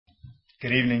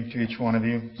Good evening to each one of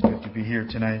you. It's good to be here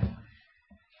tonight.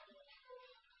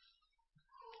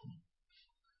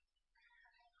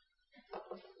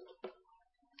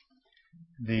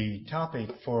 The topic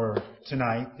for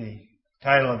tonight, the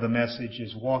title of the message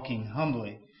is Walking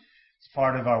Humbly. It's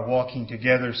part of our Walking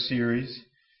Together series.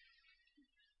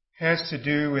 It has to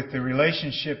do with the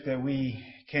relationship that we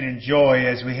can enjoy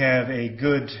as we have a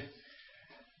good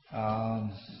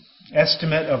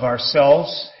estimate of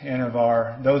ourselves and of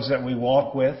those that we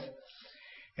walk with.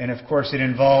 And of course it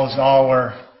involves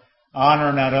our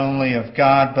honor not only of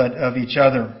God but of each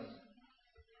other.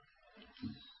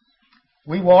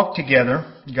 We walk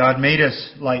together. God made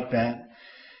us like that.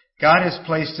 God has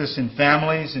placed us in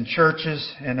families and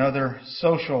churches and other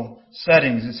social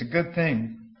settings. It's a good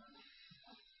thing.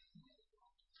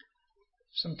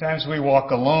 Sometimes we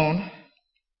walk alone.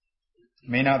 It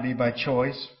may not be by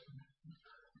choice.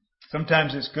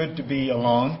 Sometimes it's good to be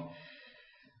alone.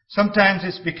 Sometimes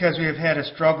it's because we have had a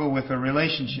struggle with a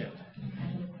relationship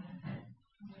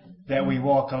that we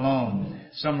walk alone.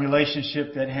 Some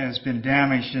relationship that has been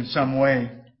damaged in some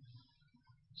way.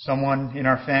 Someone in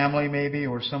our family maybe,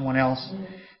 or someone else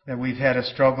that we've had a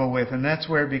struggle with. And that's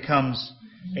where it becomes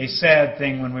a sad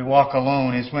thing when we walk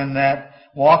alone, is when that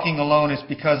walking alone is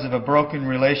because of a broken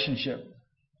relationship.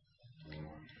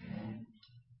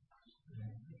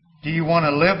 Do you want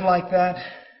to live like that?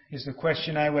 Is the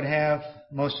question I would have.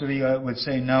 Most of you would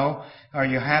say no. Are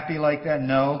you happy like that?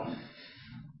 No.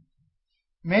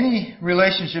 Many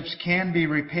relationships can be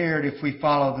repaired if we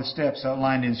follow the steps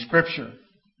outlined in Scripture.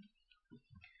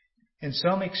 In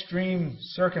some extreme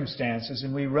circumstances,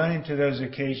 and we run into those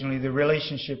occasionally, the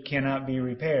relationship cannot be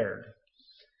repaired.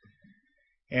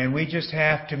 And we just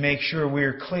have to make sure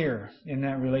we're clear in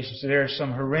that relationship. There are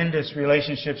some horrendous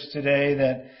relationships today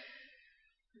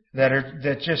that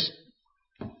are just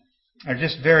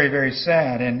very, very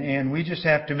sad. And we just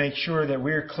have to make sure that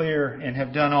we're clear and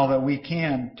have done all that we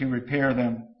can to repair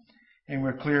them. And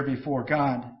we're clear before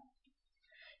God.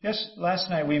 Yes, last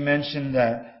night we mentioned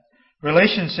that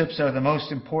relationships are the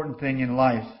most important thing in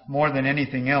life, more than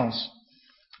anything else.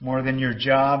 More than your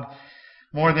job,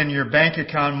 more than your bank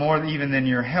account, more even than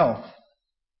your health.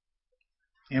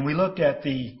 And we looked at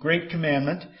the great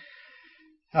commandment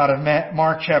out of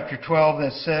Mark chapter 12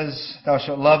 that says, "Thou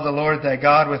shalt love the Lord thy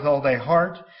God with all thy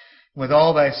heart, with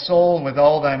all thy soul, with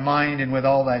all thy mind, and with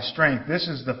all thy strength." This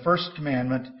is the first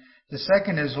commandment. The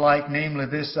second is like, namely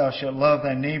this, "Thou shalt love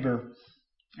thy neighbor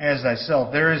as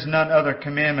thyself." There is none other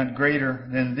commandment greater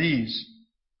than these.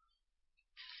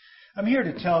 I'm here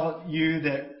to tell you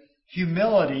that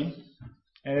humility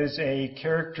as a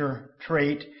character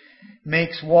trait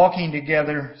makes walking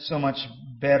together so much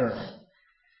better.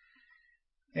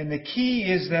 And the key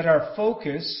is that our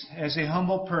focus as a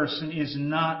humble person is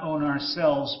not on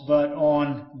ourselves, but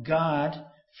on God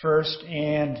first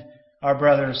and our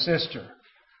brother or sister,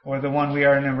 or the one we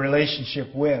are in a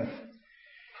relationship with.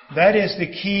 That is the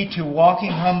key to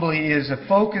walking humbly, is a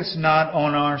focus not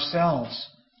on ourselves.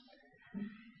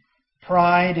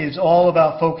 Pride is all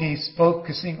about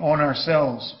focusing on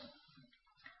ourselves.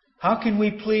 How can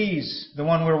we please the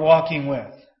one we're walking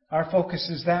with? Our focus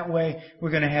is that way, we're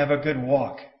going to have a good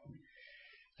walk.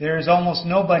 There is almost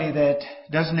nobody that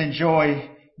doesn't enjoy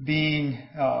being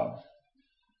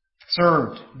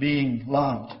served, being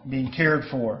loved, being cared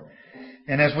for.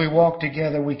 And as we walk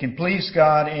together, we can please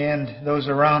God and those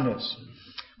around us.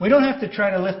 We don't have to try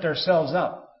to lift ourselves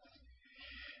up.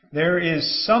 There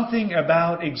is something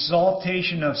about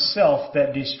exaltation of self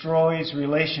that destroys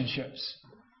relationships.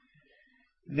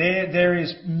 There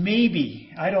is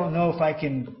maybe, I don't know if I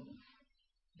can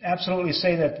absolutely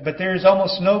say that, but there is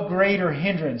almost no greater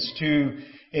hindrance to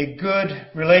a good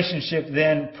relationship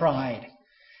than pride.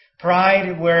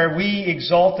 Pride where we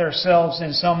exalt ourselves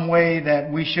in some way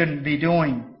that we shouldn't be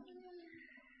doing.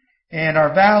 And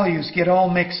our values get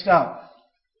all mixed up.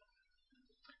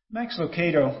 Max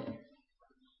Lucado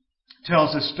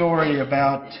tells a story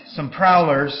about some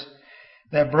prowlers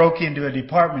that broke into a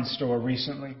department store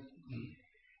recently.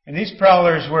 And these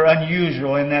prowlers were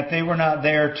unusual in that they were not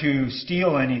there to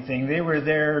steal anything. They were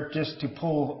there just to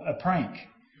pull a prank.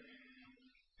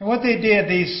 And what they did,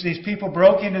 these people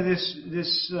broke into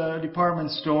this department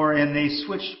store and they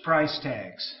switched price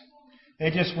tags.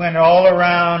 They just went all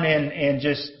around and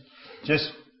just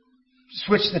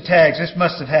switched the tags. This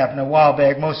must have happened a while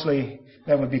back. Mostly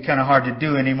that would be kind of hard to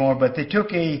do anymore. But they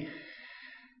took a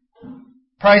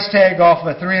price tag off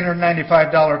of a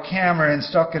 $395 camera and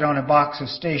stuck it on a box of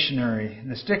stationery.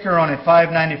 The sticker on a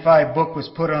 $5.95 book was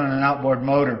put on an outboard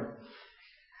motor.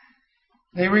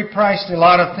 They repriced a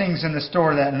lot of things in the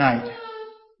store that night.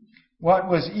 What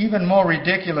was even more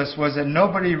ridiculous was that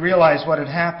nobody realized what had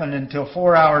happened until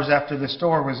 4 hours after the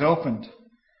store was opened.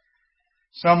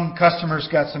 Some customers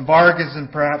got some bargains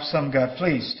and perhaps some got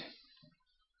fleeced.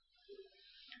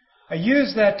 I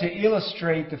use that to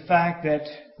illustrate the fact that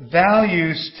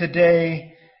values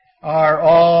today are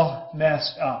all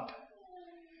messed up.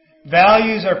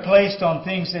 Values are placed on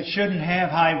things that shouldn't have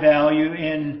high value,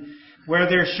 and where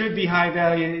there should be high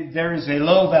value, there is a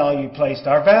low value placed.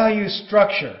 Our value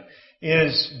structure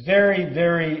is very,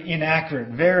 very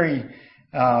inaccurate, very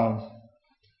out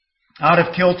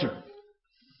of kilter.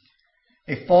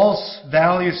 A false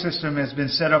value system has been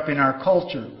set up in our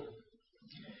culture.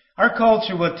 Our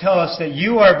culture will tell us that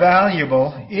you are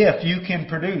valuable if you can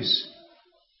produce.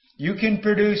 You can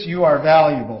produce, you are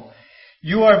valuable.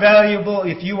 You are valuable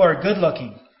if you are good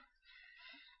looking.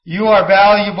 You are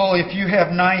valuable if you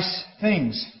have nice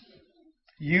things.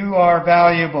 You are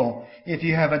valuable if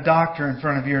you have a doctor in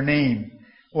front of your name,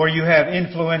 or you have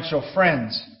influential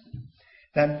friends.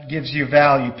 That gives you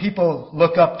value. People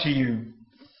look up to you.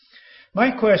 My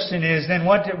question is then,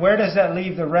 where does that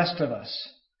leave the rest of us?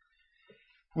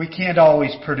 We can't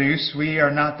always produce. We are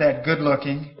not that good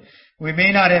looking. We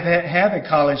may not have a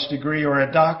college degree or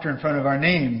a doctor in front of our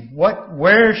name.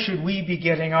 Where should we be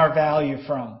getting our value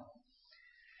from?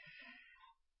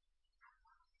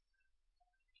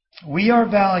 We are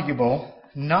valuable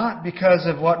not because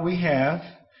of what we have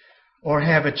or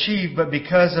have achieved, but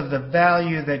because of the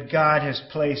value that God has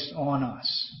placed on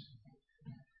us.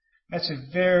 That's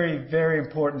a very, very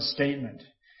important statement.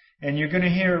 And you're going to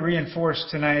hear it reinforced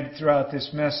tonight throughout this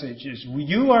message.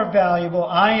 You are valuable,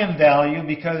 I am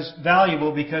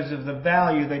valuable because of the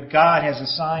value that God has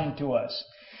assigned to us.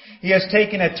 He has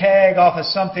taken a tag off of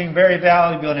something very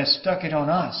valuable and has stuck it on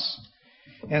us.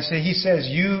 And so He says,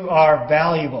 you are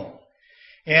valuable.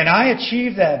 And I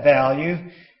achieve that value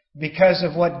because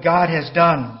of what God has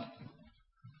done.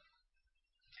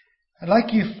 I'd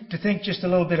like you to think just a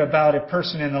little bit about a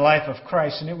person in the life of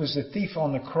Christ, and it was the thief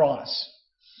on the cross.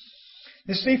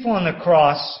 This thief on the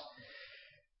cross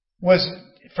was,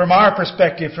 from our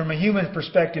perspective, from a human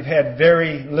perspective, had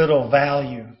very little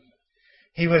value.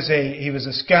 He was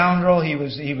a scoundrel. He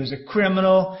was a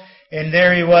criminal, and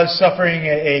there he was suffering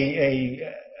a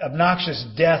obnoxious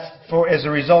death as a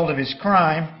result of his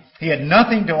crime. He had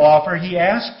nothing to offer. He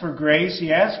asked for grace.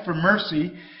 He asked for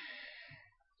mercy.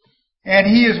 And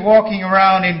he is walking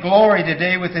around in glory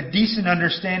today with a decent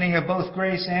understanding of both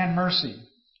grace and mercy,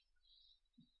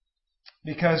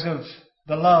 because of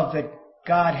the love that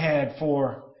God had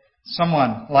for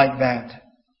someone like that.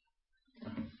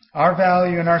 Our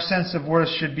value and our sense of worth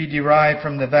should be derived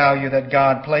from the value that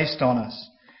God placed on us.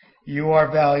 You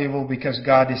are valuable because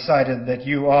God decided that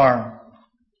you are.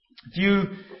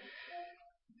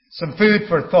 Some food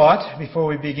for thought before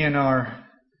we begin our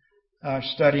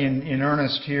study in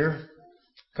earnest here.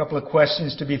 A couple of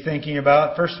questions to be thinking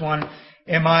about. First one,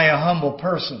 am I a humble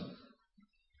person?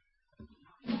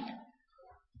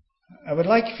 I would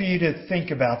like for you to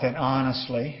think about that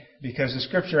honestly, because the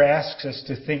Scripture asks us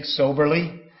to think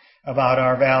soberly about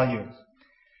our value.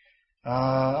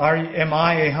 Am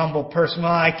I a humble person?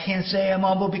 Well, I can't say I'm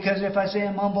humble because if I say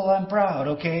I'm humble, I'm proud,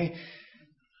 okay?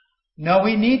 No,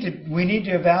 we need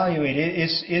to evaluate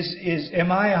it.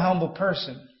 Am I a humble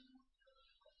person?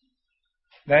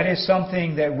 That is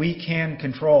something that we can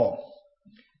control.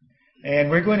 And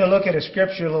we're going to look at a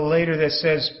scripture a little later that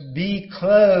says, be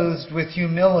clothed with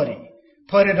humility.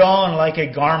 Put it on like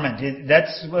a garment.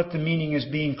 That's what the meaning is,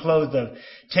 being clothed of.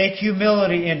 Take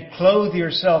humility and clothe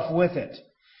yourself with it.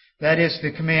 That is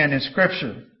the command in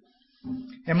Scripture.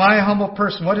 Am I a humble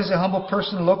person? What does a humble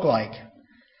person look like?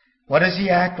 What does he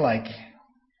act like?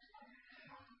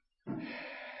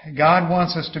 God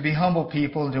wants us to be humble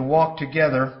people, to walk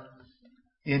together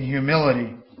in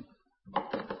humility.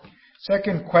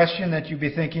 Second question that you'll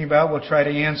be thinking about, we'll try to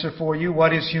answer for you.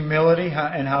 What is humility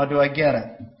and how do I get it?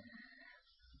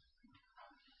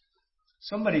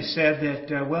 Somebody said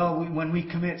that, when we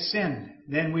commit sin,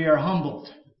 then we are humbled.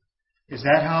 Is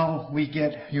that how we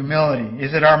get humility?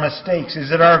 Is it our mistakes?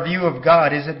 Is it our view of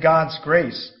God? Is it God's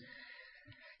grace?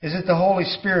 Is it the Holy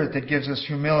Spirit that gives us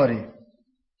humility?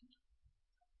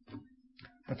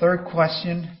 The third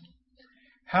question,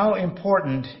 how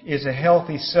important is a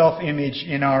healthy self-image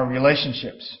in our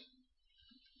relationships?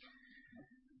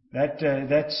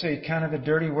 That's a kind of a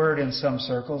dirty word in some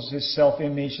circles, this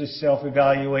self-image, this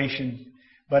self-evaluation.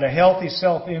 But a healthy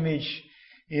self-image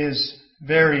is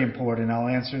very important. I'll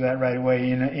answer that right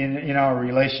away in our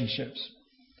relationships.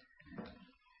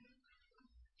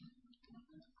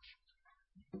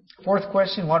 Fourth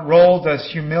question, what role does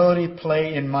humility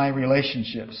play in my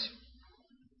relationships?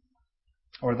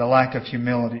 or the lack of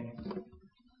humility.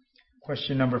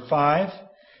 Question number 5.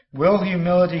 Will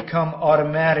humility come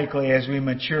automatically as we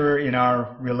mature in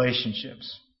our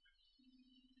relationships?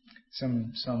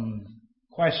 Some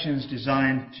questions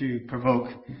designed to provoke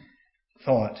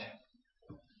thought.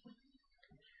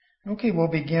 Okay, we'll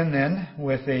begin then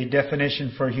with a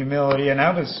definition for humility. And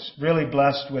I was really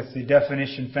blessed with the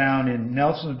definition found in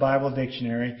Nelson's Bible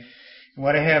Dictionary.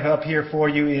 What I have up here for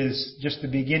you is just the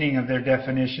beginning of their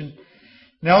definition.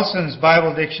 Nelson's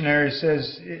Bible Dictionary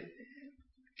says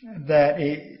that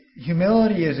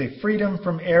humility is a freedom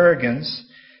from arrogance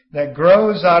that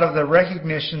grows out of the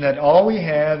recognition that all we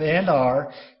have and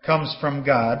are comes from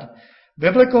God.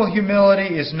 Biblical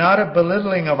humility is not a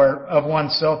belittling of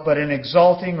oneself, but an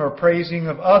exalting or praising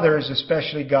of others,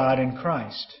 especially God and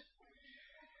Christ.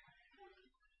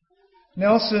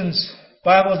 Nelson's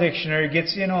Bible Dictionary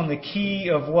gets in on the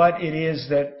key of what it is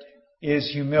that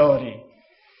is humility.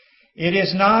 It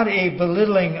is not a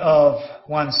belittling of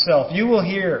oneself. You will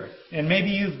hear, and maybe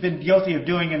you've been guilty of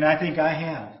doing it, and I think I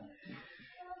have,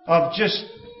 of just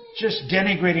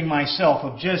denigrating myself,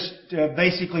 of just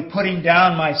basically putting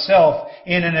down myself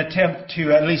in an attempt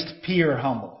to at least appear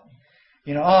humble.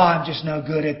 I'm just no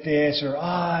good at this, or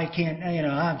I can't,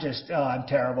 I'm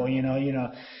terrible,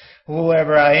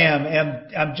 whoever I am,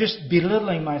 and I'm just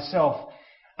belittling myself.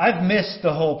 I've missed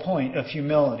the whole point of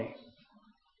humility.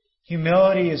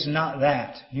 Humility is not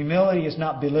that. Humility is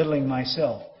not belittling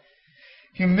myself.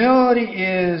 Humility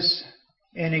is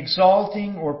an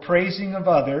exalting or praising of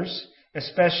others,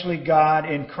 especially God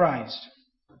and Christ.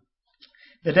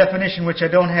 The definition, which I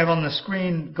don't have on the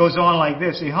screen, goes on like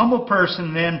this. A humble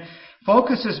person then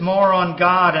focuses more on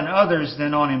God and others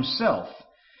than on himself.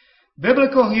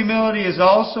 Biblical humility is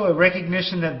also a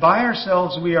recognition that by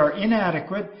ourselves we are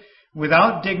inadequate,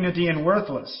 without dignity, and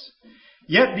worthless.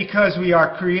 Yet because we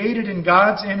are created in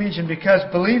God's image and because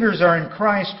believers are in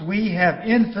Christ, we have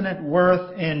infinite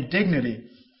worth and dignity.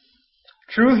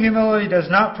 True humility does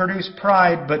not produce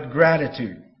pride, but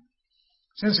gratitude.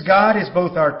 Since God is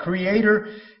both our Creator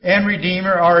and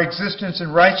Redeemer, our existence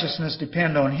and righteousness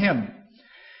depend on Him.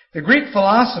 The Greek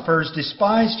philosophers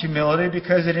despised humility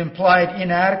because it implied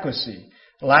inadequacy,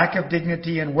 lack of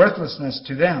dignity, and worthlessness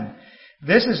to them.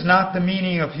 This is not the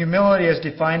meaning of humility as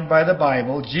defined by the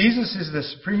Bible. Jesus is the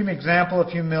supreme example of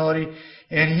humility,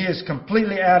 and He is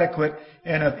completely adequate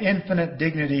and of infinite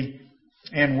dignity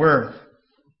and worth.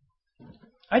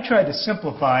 I tried to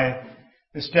simplify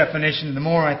this definition the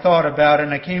more I thought about it,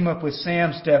 and I came up with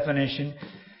Sam's definition.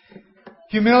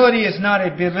 Humility is not a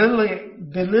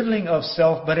belittling of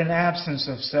self, but an absence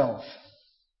of self.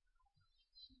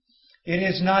 It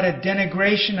is not a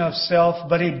denigration of self,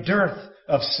 but a dearth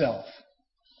of self.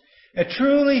 A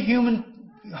truly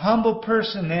humble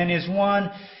person, then, is one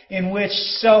in which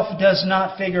self does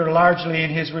not figure largely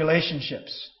in his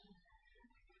relationships.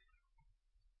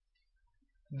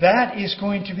 That is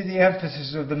going to be the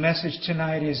emphasis of the message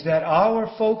tonight, is that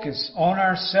our focus on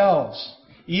ourselves,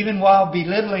 even while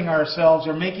belittling ourselves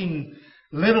or making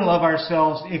little of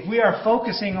ourselves, if we are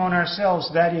focusing on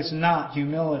ourselves, that is not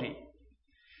humility.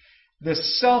 The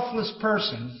selfless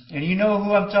person, and you know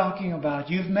who I'm talking about,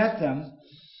 you've met them,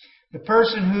 the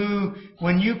person who,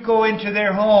 when you go into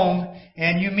their home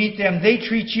and you meet them, they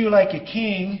treat you like a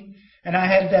king, and I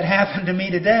had that happen to me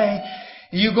today.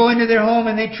 You go into their home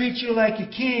and they treat you like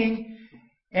a king,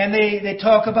 and they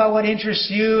talk about what interests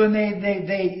you, and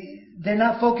they're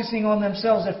not focusing on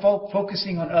themselves, they're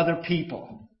focusing on other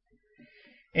people.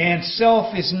 And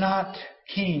self is not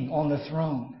king on the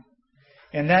throne.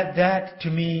 And that to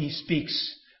me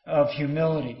speaks of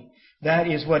humility. That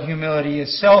is what humility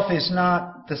is. Self is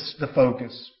not the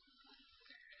focus.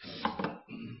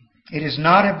 It is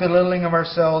not a belittling of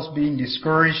ourselves, being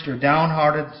discouraged or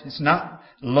downhearted. It's not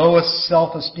lowest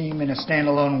self-esteem in a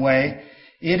standalone way.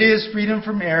 It is freedom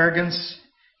from arrogance.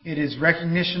 It is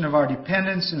recognition of our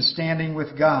dependence and standing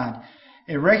with God.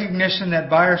 A recognition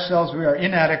that by ourselves we are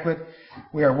inadequate,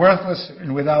 we are worthless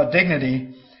and without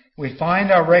dignity. We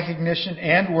find our recognition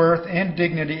and worth and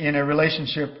dignity in a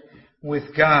relationship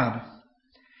with God.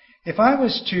 If I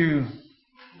was to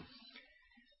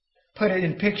put it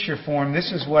in picture form,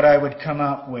 this is what I would come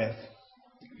up with.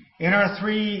 In our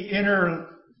three inner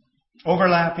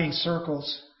overlapping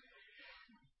circles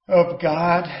of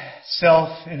God,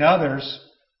 self, and others,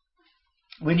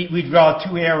 we draw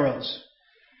two arrows.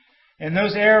 And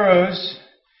those arrows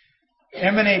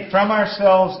emanate from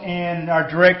ourselves and are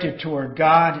directed toward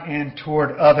God and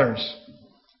toward others.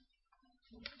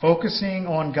 Focusing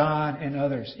on God and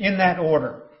others. In that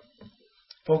order.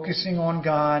 Focusing on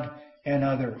God and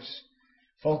others.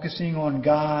 Focusing on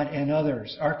God and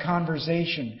others. Our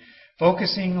conversation.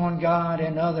 Focusing on God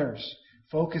and others.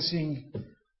 Focusing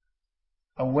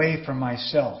away from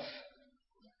myself.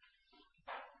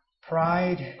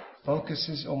 Pride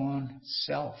focuses on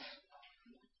self.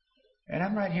 And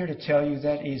I'm right here to tell you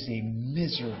that is a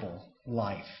miserable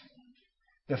life.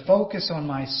 The focus on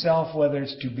myself, whether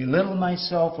it's to belittle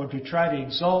myself or to try to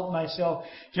exalt myself,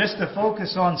 just the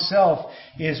focus on self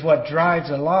is what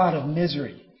drives a lot of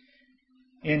misery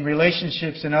in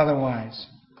relationships and otherwise.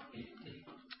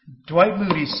 Dwight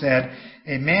Moody said,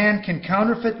 a man can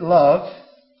counterfeit love,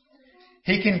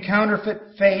 he can counterfeit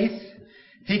faith,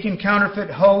 he can counterfeit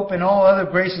hope and all other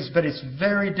graces, but it's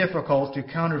very difficult to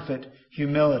counterfeit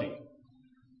humility.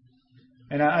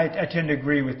 And I tend to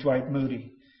agree with Dwight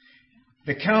Moody.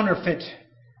 To counterfeit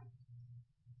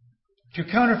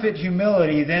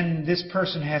humility, then this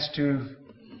person has to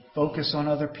focus on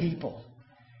other people.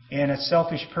 And a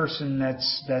selfish person,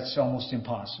 that's almost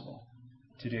impossible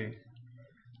to do.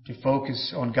 To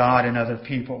focus on God and other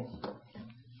people.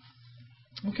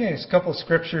 Okay, it's a couple of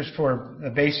scriptures for a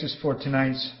basis for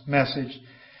tonight's message.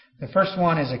 The first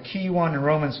one is a key one in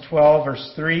Romans 12,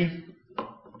 verse 3.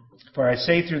 For I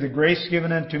say through the grace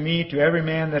given unto me to every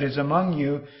man that is among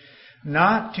you,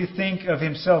 not to think of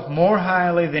himself more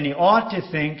highly than he ought to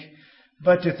think,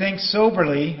 but to think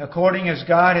soberly, according as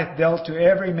God hath dealt to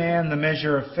every man the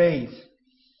measure of faith.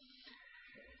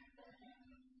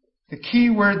 The key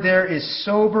word there is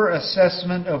sober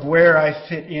assessment of where I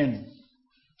fit in.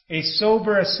 A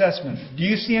sober assessment. Do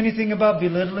you see anything about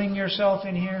belittling yourself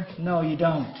in here? No, you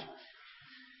don't.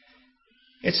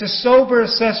 It's a sober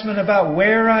assessment about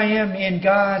where I am in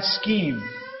God's scheme.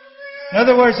 In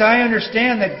other words, I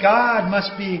understand that God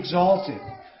must be exalted.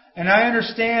 And I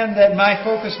understand that my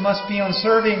focus must be on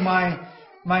serving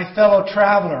my fellow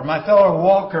traveler, my fellow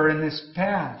walker in this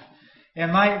path.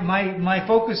 And my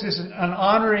focus is on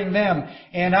honoring them.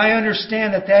 And I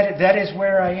understand that is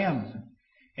where I am.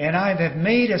 And I have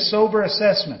made a sober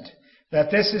assessment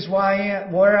that this is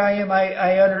where I am.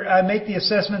 I make the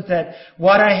assessment that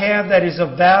what I have that is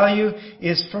of value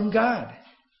is from God.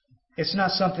 It's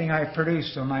not something I've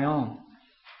produced on my own.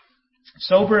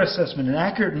 Sober assessment, an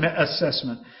accurate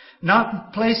assessment.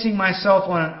 Not placing myself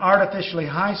on an artificially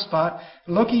high spot,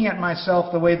 looking at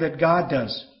myself the way that God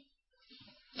does.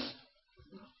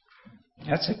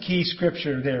 That's a key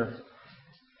scripture there.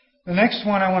 The next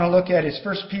one I want to look at is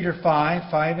 1 Peter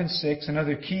 5 and 6,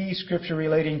 another key scripture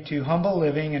relating to humble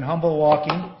living and humble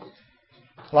walking.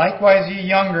 Likewise, ye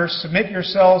younger, submit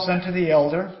yourselves unto the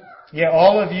elder. Yea,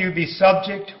 all of you be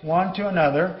subject one to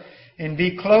another, and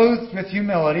be clothed with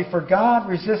humility, for God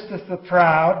resisteth the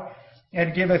proud,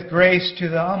 and giveth grace to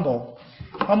the humble.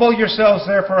 Humble yourselves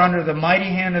therefore under the mighty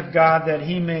hand of God, that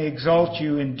He may exalt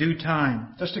you in due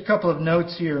time. Just a couple of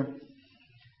notes here.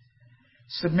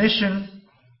 Submission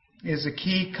is a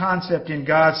key concept in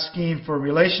God's scheme for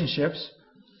relationships.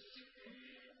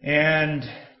 And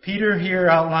Peter here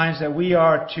outlines that we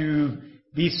are to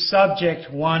be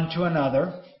subject one to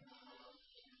another,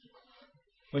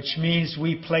 which means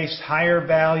we place higher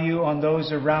value on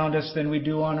those around us than we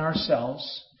do on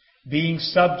ourselves. Being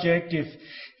subject, if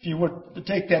you were to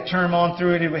take that term on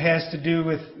through it, it has to do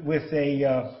with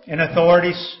an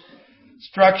authority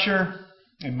structure.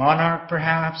 A monarch,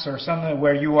 perhaps, or something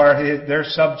where you are their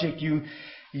subject. You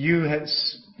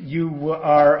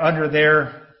are under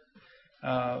their.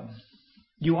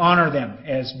 You honor them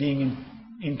as being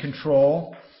in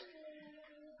control.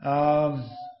 All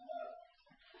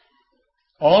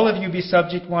of you be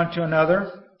subject one to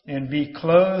another, and be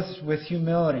clothed with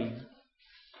humility.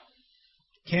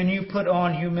 Can you put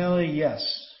on humility? Yes,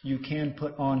 you can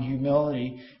put on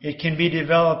humility. It can be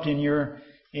developed in your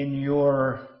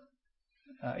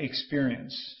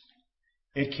experience.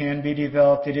 It can be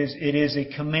developed. It is a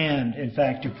command, in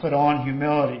fact, to put on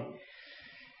humility.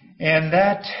 And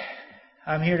that,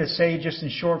 I'm here to say just in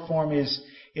short form, is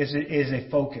a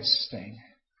focus thing.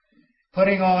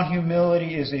 Putting on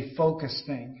humility is a focus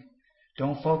thing.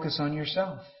 Don't focus on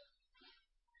yourself.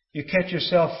 You catch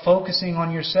yourself focusing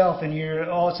on yourself, and you're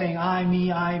all saying, I,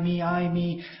 me, I, me, I,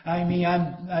 me, I, me,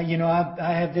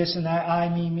 I have this and that, I,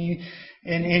 me.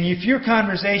 And if your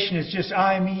conversation is just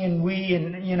I, me, and we,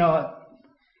 and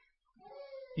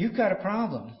you've got a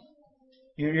problem.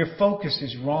 Your focus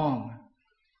is wrong.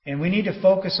 And we need to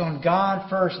focus on God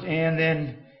first, and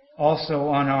then also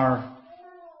on our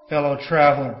fellow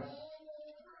traveler.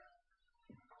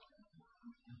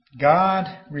 God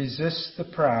resists the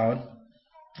proud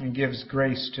and gives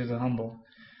grace to the humble.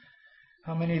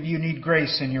 How many of you need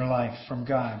grace in your life from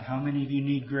God? How many of you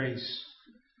need grace?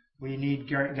 We need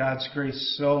God's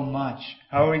grace so much.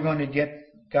 How are we going to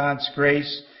get God's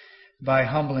grace? By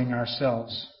humbling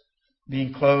ourselves.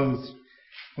 being clothed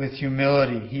with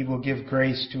humility. He will give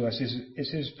grace to us,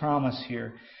 is His promise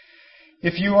here.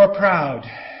 If you are proud,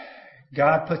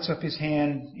 God puts up His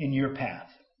hand in your path.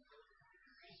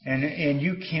 And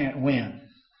you can't win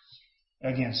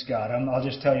against God. I'll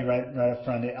just tell you right up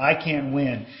front. I can't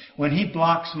win. When He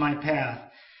blocks my path,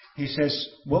 He says,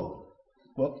 whoop,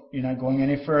 you're not going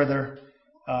any further.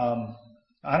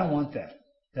 I don't want that.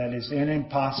 That is an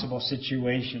impossible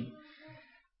situation.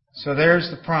 So there's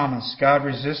the promise. God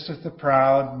resisteth the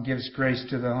proud and gives grace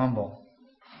to the humble.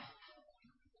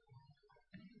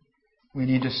 We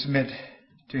need to submit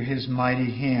to His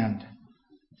mighty hand.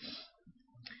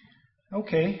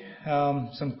 Okay,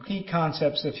 some key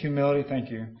concepts of humility.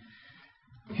 Thank you.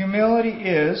 Humility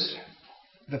is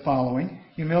the following.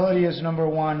 Humility is, number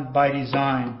one, by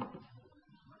design.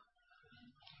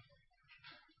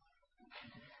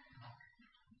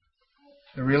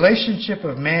 The relationship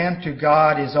of man to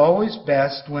God is always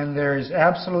best when there is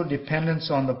absolute dependence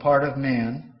on the part of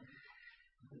man.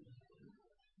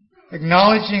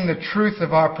 Acknowledging the truth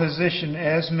of our position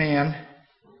as man,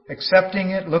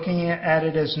 accepting it, looking at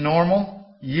it as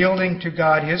normal, yielding to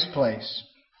God His place.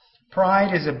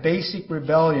 Pride is a basic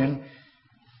rebellion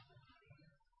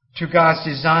to God's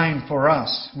design for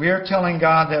us. We are telling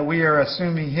God that we are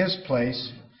assuming His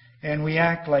place, and we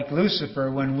act like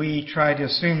Lucifer when we try to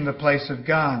assume the place of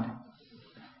God.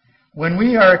 When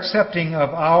we are accepting of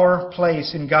our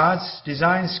place in God's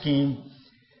design scheme,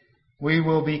 we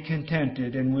will be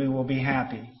contented and we will be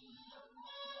happy.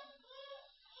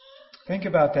 Think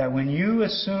about that. When you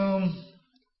assume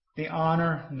the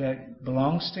honor that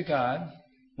belongs to God,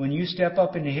 when you step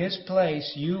up into His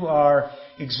place, you are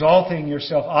exalting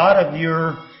yourself out of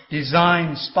your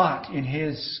design spot in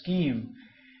His scheme.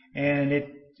 And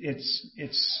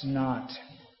it's not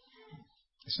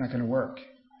going to work.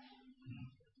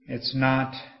 It's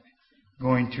not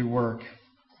going to work.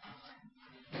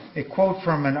 A quote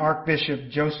from an Archbishop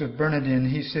Joseph Bernardin,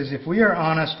 he says, "If we are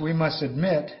honest, we must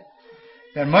admit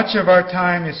that much of our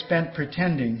time is spent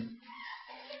pretending.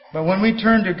 But when we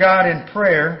turn to God in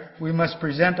prayer, we must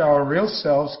present our real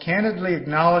selves, candidly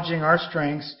acknowledging our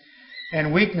strengths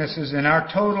and weaknesses and our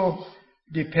total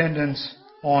dependence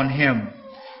on Him."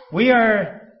 We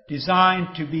are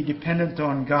designed to be dependent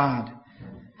on God.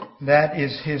 That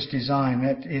is His design.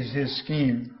 That is His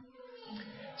scheme.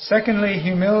 Secondly,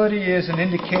 humility is an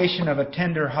indication of a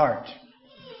tender heart.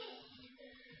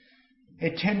 A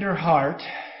tender heart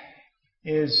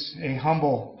is a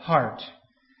humble heart.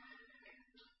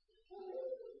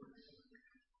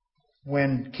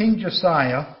 When King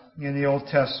Josiah in the Old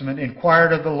Testament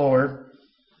inquired of the Lord,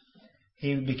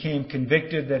 he became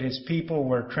convicted that his people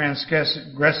were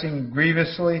transgressing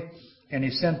grievously, and he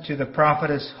sent to the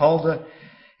prophetess Huldah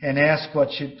and asked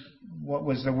what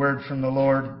was the word from the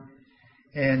Lord.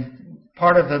 And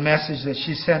part of the message that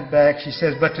she sent back, she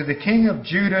says, "But to the king of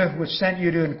Judah, which sent you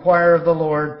to inquire of the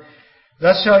Lord,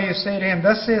 thus shall you say to him,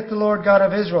 Thus saith the Lord God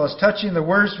of Israel, as touching the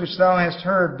words which thou hast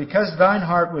heard, because thine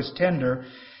heart was tender,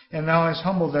 and thou hast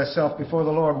humbled thyself before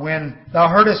the Lord, when thou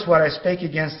heardest what I spake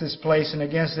against this place and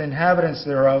against the inhabitants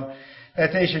thereof,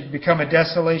 that they should become a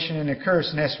desolation and a curse,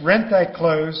 and hast rent thy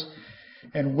clothes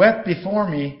and wept before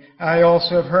me, I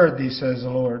also have heard thee, says the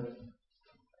Lord."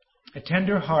 A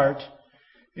tender heart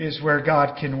is where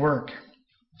God can work,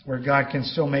 where God can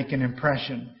still make an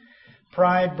impression.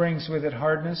 Pride brings with it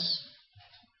hardness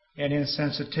and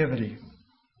insensitivity.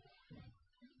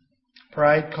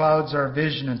 Pride clouds our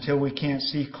vision until we can't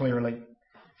see clearly.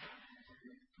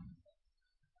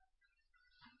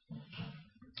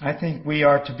 I think we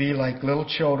are to be like little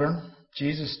children.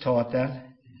 Jesus taught that.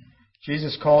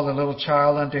 Jesus called a little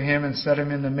child unto Him and set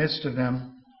him in the midst of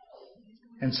them,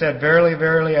 and said, "Verily,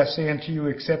 verily, I say unto you,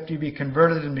 except ye be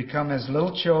converted and become as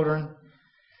little children,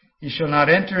 ye shall not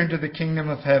enter into the kingdom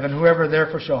of heaven. Whoever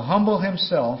therefore shall humble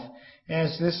himself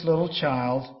as this little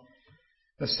child,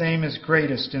 the same is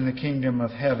greatest in the kingdom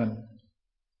of heaven."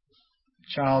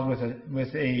 Child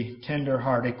with a tender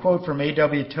heart. A quote from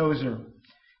A.W. Tozer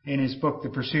in his book, The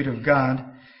Pursuit of God.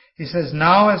 He says,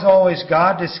 "Now as always,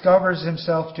 God discovers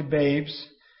Himself to babes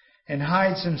and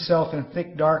hides Himself in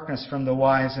thick darkness from the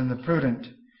wise and the prudent.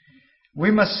 We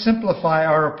must simplify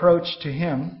our approach to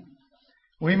Him.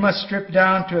 We must strip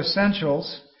down to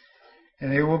essentials,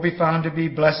 and they will be found to be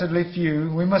blessedly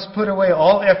few. We must put away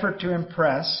all effort to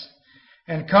impress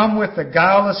and come with the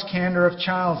guileless candor of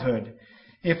childhood.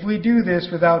 If we do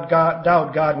this, without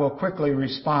doubt, God will quickly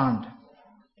respond."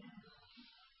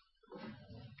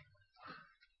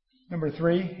 Number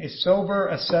 3, a sober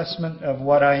assessment of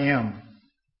what I am.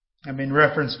 I mean,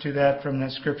 reference to that from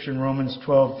that scripture in Romans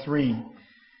 12:3.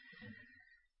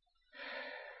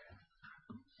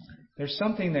 There's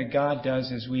something that God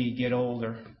does as we get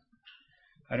older.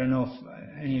 I don't know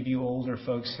if any of you older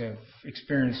folks have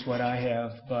experienced what I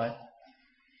have, but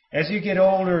as you get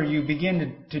older, you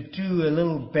begin to do a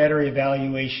little better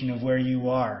evaluation of where you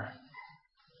are.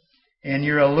 And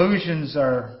your illusions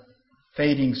are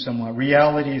fading somewhat.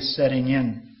 Reality is setting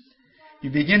in.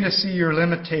 You begin to see your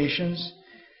limitations.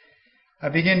 I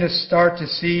begin to start to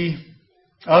see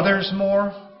others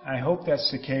more. I hope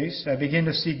that's the case. I begin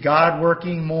to see God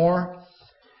working more.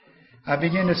 I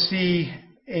begin to see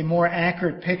a more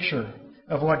accurate picture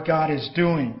of what God is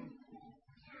doing.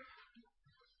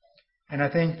 And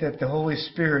I think that the Holy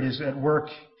Spirit is at work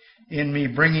in me,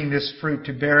 bringing this fruit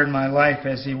to bear in my life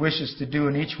as He wishes to do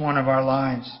in each one of our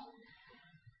lives.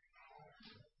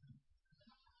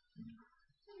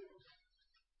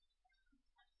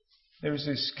 There was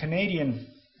this Canadian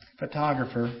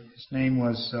photographer. His name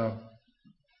was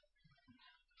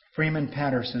Freeman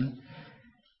Patterson.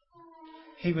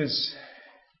 He was,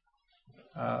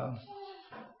 I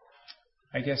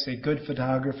guess, a good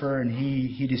photographer, and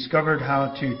he discovered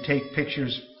how to take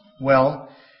pictures well.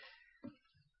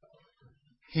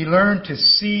 He learned to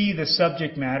see the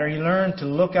subject matter. He learned to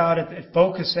look out at,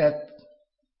 focus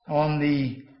on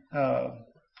the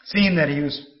scene that he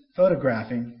was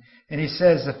photographing. And he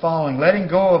says the following: letting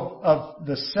go of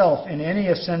the self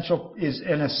is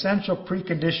an essential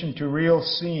precondition to real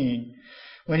seeing.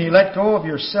 When you let go of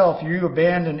yourself, you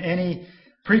abandon any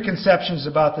preconceptions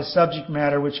about the subject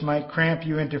matter which might cramp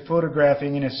you into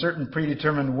photographing in a certain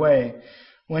predetermined way.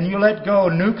 When you let go,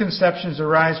 new conceptions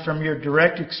arise from your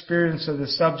direct experience of the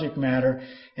subject matter,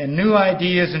 and new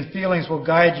ideas and feelings will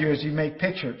guide you as you make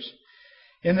pictures.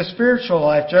 In the spiritual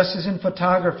life, just as in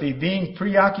photography, being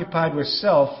preoccupied with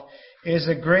self is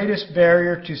the greatest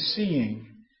barrier to seeing.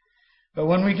 But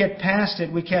when we get past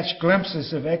it, we catch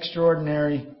glimpses of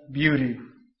extraordinary beauty.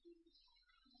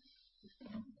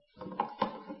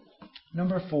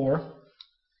 Number 4,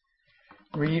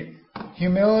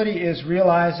 humility is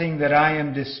realizing that I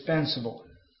am dispensable.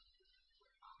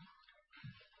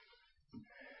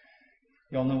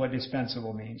 You all know what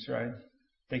dispensable means, right?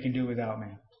 They can do without me.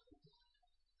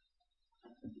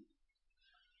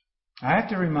 I have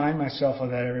to remind myself of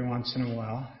that every once in a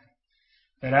while,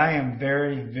 that I am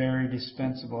very, very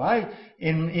dispensable.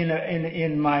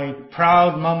 In my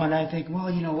proud moment, I think,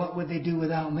 well, what would they do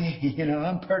without me?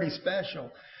 I'm pretty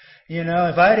special.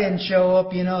 If I didn't show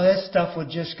up, that stuff would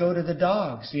just go to the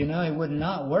dogs. It would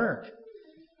not work.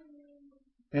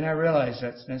 Then I realized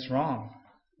that's wrong.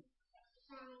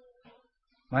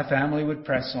 My family would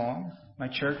press on. My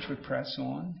church would press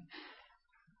on.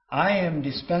 I am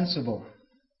dispensable.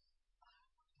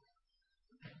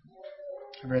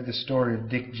 I read the story of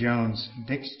Dick Jones.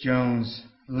 Dick Jones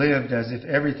lived as if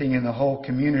everything in the whole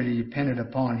community depended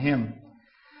upon him.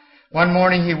 One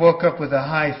morning he woke up with a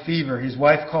high fever. His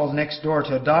wife called next door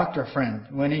to a doctor friend.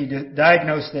 When he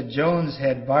diagnosed that Jones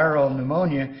had viral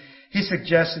pneumonia, he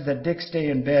suggested that Dick stay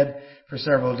in bed for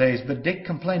several days. But Dick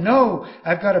complained, "No,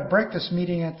 I've got a breakfast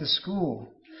meeting at the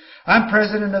school. I'm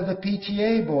president of the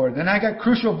PTA board. Then I got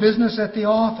crucial business at the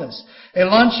office, a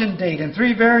luncheon date, and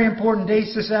 3 very important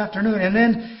dates this afternoon. And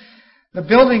then the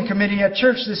building committee at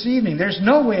church this evening. There's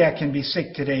no way I can be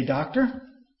sick today, doctor."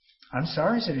 "I'm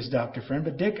sorry," said his doctor friend,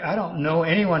 "but Dick, I don't know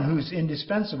anyone who's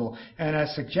indispensable, and I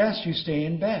suggest you stay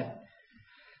in bed."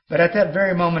 But at that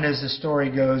very moment, as the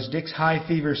story goes, Dick's high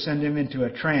fever sent him into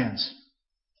a trance.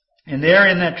 And there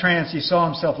in that trance, he saw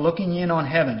himself looking in on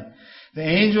heaven. The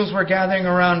angels were gathering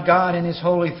around God in His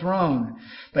holy throne,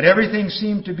 but everything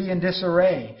seemed to be in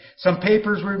disarray. Some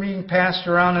papers were being passed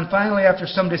around, and finally, after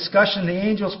some discussion, the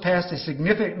angels passed a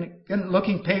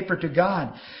significant-looking paper to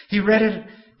God. He read it,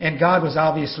 and God was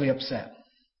obviously upset.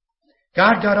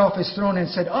 God got off His throne and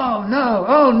said, oh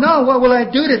no, what will I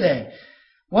do today?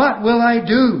 What will I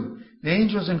do?" The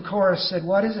angels in chorus said,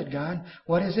 "What is it, God?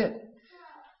 What is it?"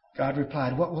 God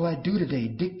replied, "What will I do today?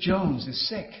 Dick Jones is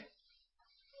sick."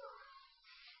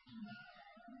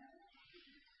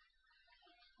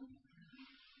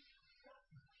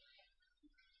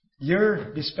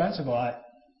 You're dispensable.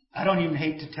 I don't even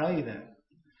hate to tell you that.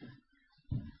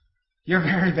 You're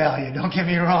very valuable. Don't get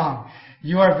me wrong.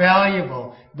 You are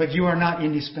valuable, but you are not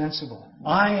indispensable.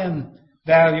 I am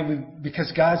valuable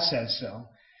because God says so,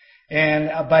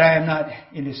 but I am not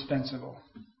indispensable.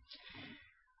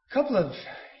 A couple of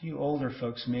you older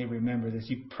folks may remember this.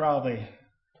 You probably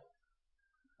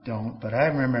don't, but I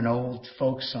remember an old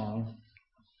folk song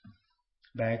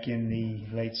back in the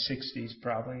late 60s,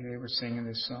 probably. They were singing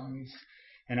this song.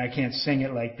 And I can't sing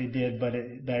it like they did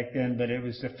back then, but it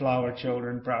was the Flower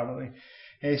Children, probably.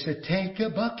 They said, "Take a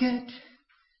bucket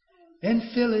and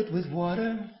fill it with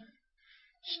water.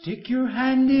 Stick your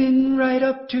hand in right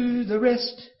up to the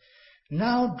wrist.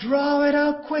 Now draw it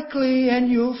out quickly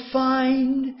and you'll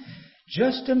find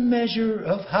just a measure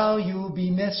of how you'll be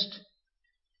missed.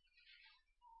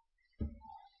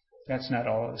 That's not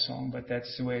all of the song, but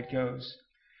that's the way it goes.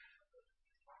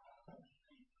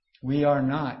 We are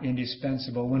not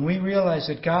indispensable. When we realize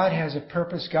that God has a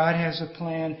purpose, God has a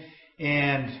plan,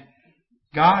 and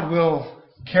God will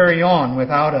carry on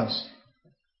without us.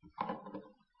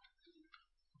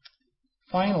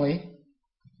 Finally,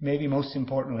 maybe most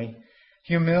importantly,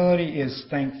 humility is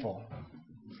thankful.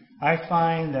 I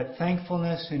find that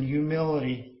thankfulness and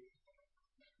humility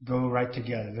go right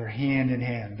together. They're hand in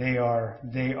hand. They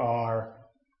are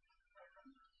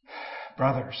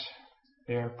brothers.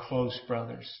 They are close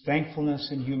brothers. Thankfulness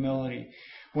and humility.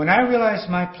 When I realize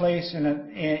my place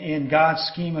in God's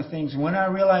scheme of things, when I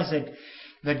realize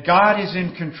that God is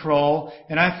in control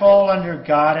and I fall under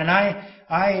God, and I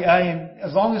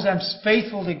as long as I'm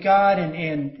faithful to God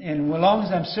and as long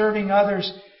as I'm serving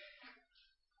others,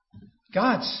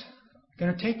 God's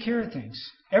going to take care of things.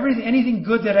 Anything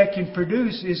good that I can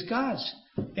produce is God's.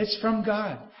 It's from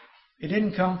God. It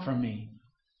didn't come from me.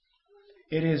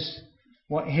 It is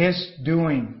what His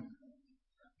doing.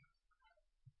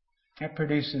 That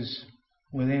produces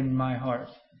within my heart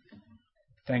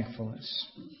thankfulness.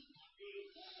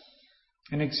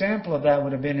 An example of that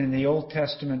would have been in the Old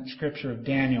Testament scripture of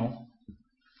Daniel.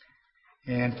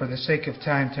 And for the sake of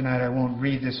time tonight, I won't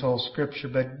read this whole scripture,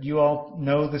 but you all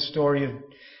know the story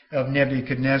of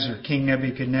Nebuchadnezzar, King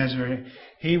Nebuchadnezzar.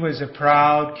 He was a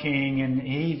proud king, and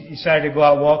he decided to go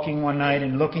out walking one night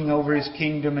and looking over his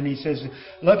kingdom, and he says,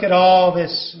 look at all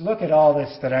this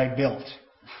that I built.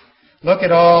 Look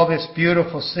at all this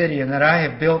beautiful city and that I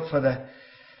have built for the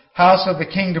house of the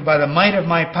kingdom by the might of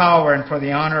my power and for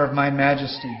the honor of my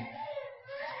majesty.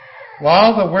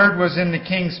 While the word was in the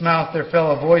king's mouth, there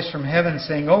fell a voice from heaven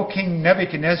saying, O King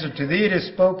Nebuchadnezzar, to thee it is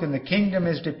spoken, the kingdom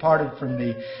is departed from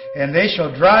thee, and they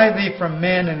shall drive thee from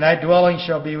men, and thy dwelling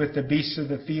shall be with the beasts of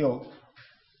the field.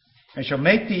 I shall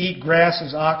make thee eat grass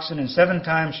as oxen, and 7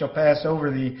 times shall pass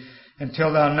over thee,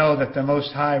 until thou know that the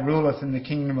Most High ruleth in the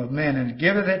kingdom of men, and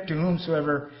giveth it to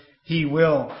whomsoever he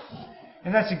will.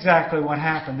 And that's exactly what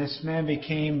happened. This man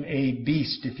became a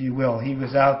beast, if you will. He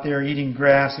was out there eating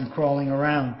grass and crawling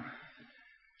around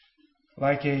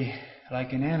like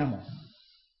an animal.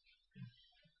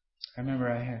 I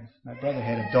remember my brother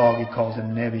had a dog. He called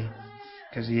him Nebby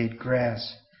because he ate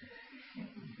grass.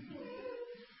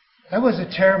 That was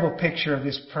a terrible picture of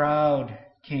this proud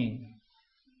king.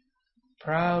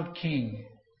 Proud king.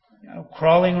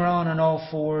 Crawling around on all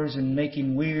fours and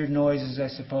making weird noises, I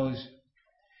suppose.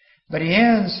 But he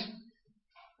ends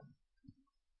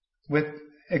with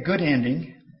a good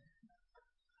ending.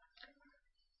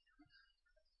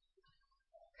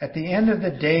 At the end of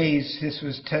the days, this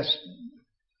was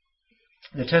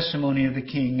the testimony of the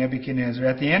king Nebuchadnezzar.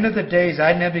 At the end of the days,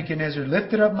 I, Nebuchadnezzar,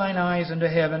 lifted up mine eyes unto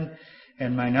heaven,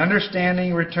 and mine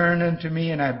understanding returned unto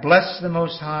me, and I blessed the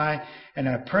Most High, and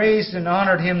I praised and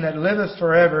honored Him that liveth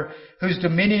forever, whose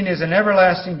dominion is an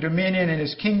everlasting dominion, and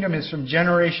His kingdom is from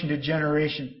generation to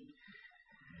generation.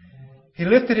 He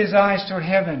lifted his eyes toward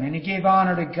heaven, and he gave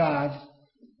honor to God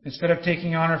instead of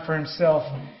taking honor for himself,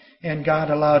 and God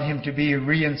allowed him to be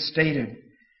reinstated.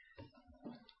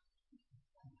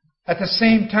 At the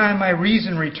same time, my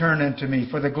reason returned unto me,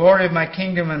 for the glory of my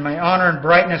kingdom and my honor and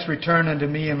brightness returned unto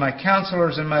me, and my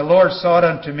counselors and my Lord sought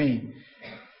unto me.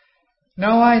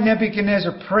 Now I,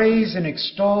 Nebuchadnezzar, praise and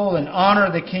extol and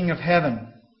honor the King of heaven.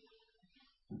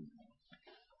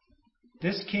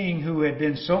 This king who had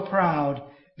been so proud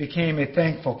became a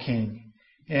thankful king,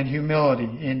 and humility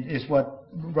is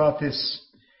what brought this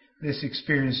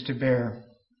experience to bear.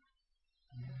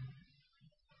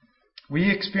 We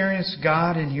experience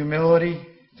God in humility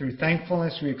through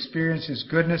thankfulness. We experience His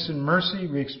goodness and mercy.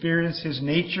 We experience His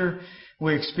nature.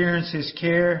 We experience His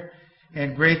care,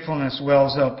 and gratefulness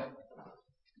wells up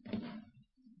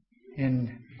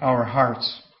in our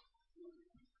hearts.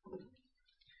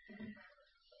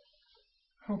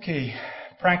 Okay,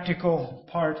 practical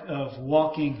part of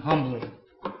walking humbly.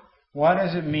 What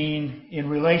does it mean in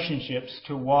relationships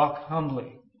to walk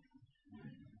humbly?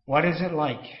 What is it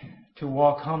like to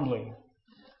walk humbly?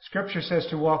 Scripture says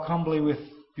to walk humbly with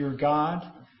your God,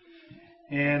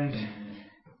 and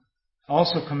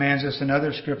also commands us in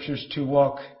other scriptures to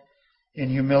walk in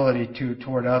humility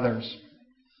toward others.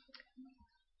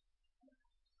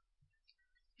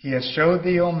 He has showed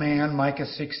thee, O man, Micah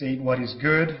 6:8, what is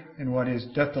good and what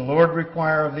doth the Lord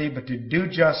require of thee, but to do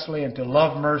justly and to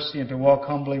love mercy and to walk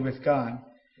humbly with God.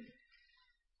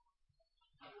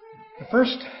 The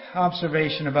first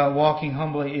observation about walking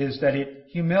humbly is that it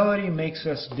Humility makes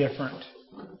us different.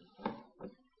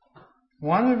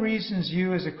 One of the reasons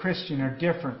you as a Christian are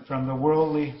different from the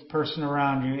worldly person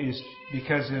around you is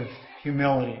because of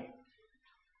humility.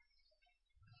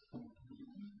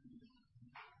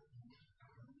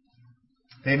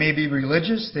 They may be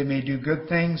religious, they may do good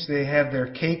things, they have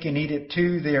their cake and eat it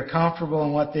too, they are comfortable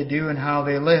in what they do and how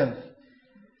they live.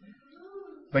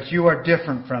 But you are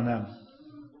different from them.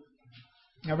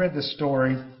 I read the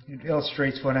story. It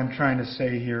illustrates what I'm trying to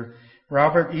say here.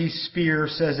 Robert E. Spear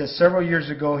says that several years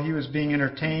ago he was being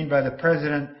entertained by the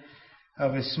president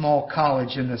of a small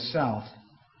college in the South.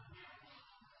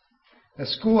 The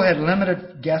school had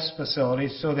limited guest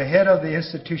facilities, so the head of the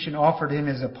institution offered him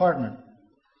his apartment.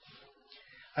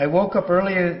 I woke up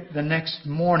early the next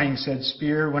morning, said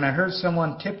Spear, when I heard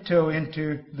someone tiptoe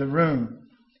into the room.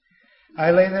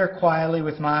 I lay there quietly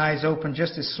with my eyes open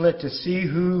just a slit to see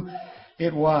who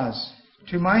it was.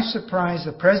 To my surprise,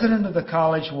 the president of the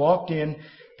college walked in,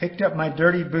 picked up my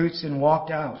dirty boots, and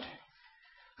walked out.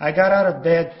 I got out of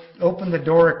bed, opened the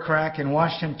door a crack, and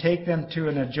watched him take them to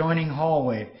an adjoining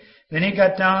hallway. Then he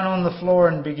got down on the floor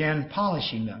and began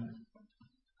polishing them.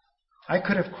 I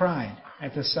could have cried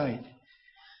at the sight.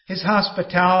 His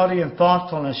hospitality and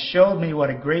thoughtfulness showed me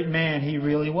what a great man he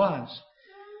really was.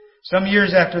 Some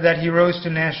years after that, he rose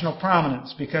to national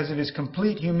prominence. Because of his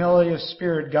complete humility of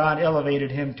spirit, God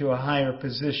elevated him to a higher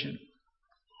position.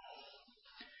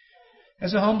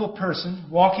 As a humble person,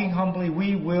 walking humbly,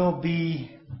 we will be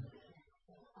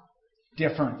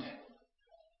different.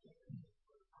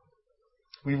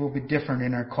 We will be different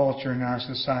in our culture and our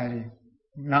society,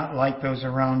 not like those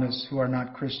around us who are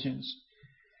not Christians.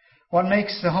 What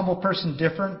makes the humble person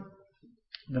different?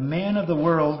 The man of the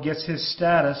world gets his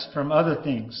status from other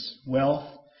things: wealth,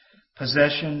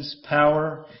 possessions,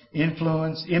 power,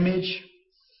 influence, image.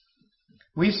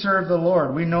 We serve the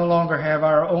Lord. We no longer have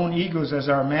our own egos as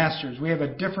our masters. We have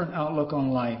a different outlook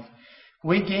on life.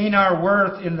 We gain our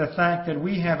worth in the fact that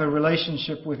we have a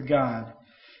relationship with God.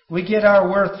 We get our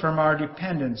worth from our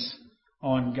dependence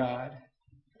on God.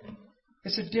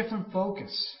 It's a different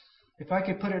focus. If I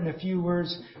could put it in a few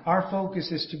words, our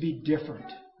focus is to be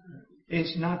different.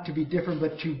 It's not to be different,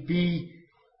 but to be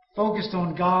focused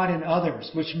on God and others,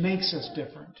 which makes us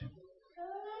different.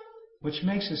 Which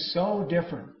makes us so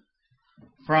different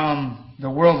from the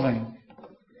worldling.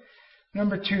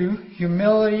 Number 2,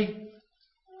 humility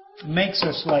makes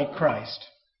us like Christ.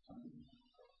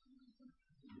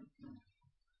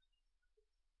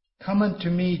 Come unto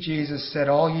me, Jesus said,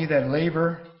 all ye that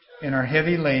labor and are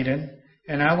heavy laden,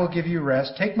 and I will give you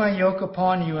rest. Take my yoke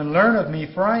upon you and learn of me,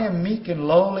 for I am meek and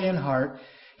lowly in heart,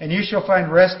 and you shall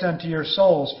find rest unto your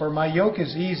souls. For my yoke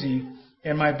is easy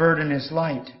and my burden is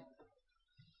light.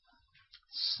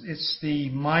 It's the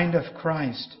mind of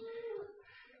Christ.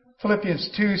 Philippians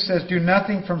 2 says, do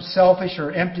nothing from selfishness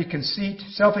or empty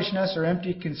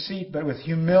conceit, but with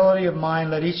humility of mind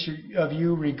let each of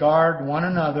you regard one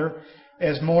another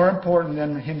as more important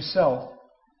than himself.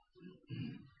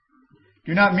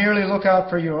 Do not merely look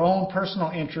out for your own personal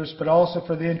interests, but also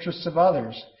for the interests of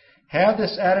others. Have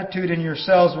this attitude in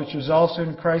yourselves, which was also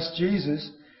in Christ Jesus,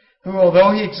 who,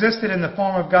 although he existed in the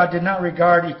form of God, did not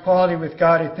regard equality with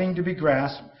God a thing to be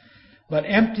grasped, but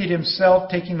emptied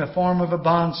himself, taking the form of a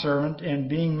bondservant, and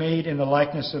being made in the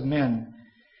likeness of men.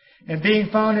 And being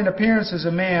found in appearance as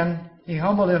a man, he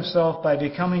humbled himself by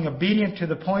becoming obedient to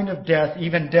the point of death,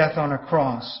 even death on a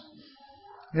cross.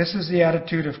 This is the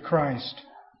attitude of Christ.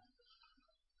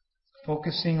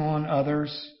 Focusing on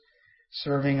others,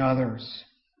 serving others.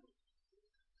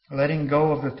 Letting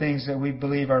go of the things that we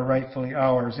believe are rightfully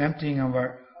ours. Emptying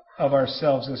of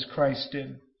ourselves as Christ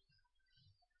did.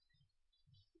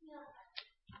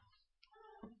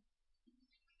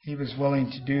 He was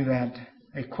willing to do that.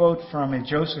 A quote from a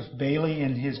Joseph Bailey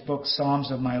in his book,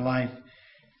 Psalms of My Life.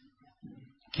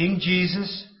 King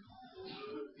Jesus,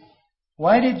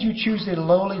 why did you choose a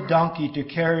lowly donkey to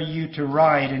carry you to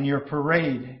ride in your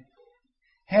parade?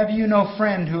 Have you no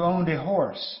friend who owned a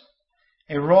horse,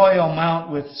 a royal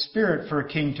mount with spirit for a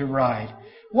king to ride?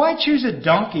 Why choose a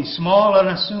donkey, small,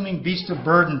 unassuming beast of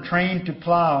burden, trained to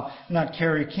plow, not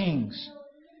carry kings?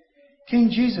 King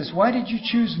Jesus, why did you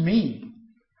choose me,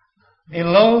 a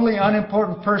lowly,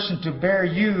 unimportant person, to bear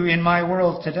you in my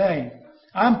world today?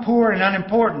 I'm poor and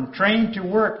unimportant, trained to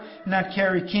work, not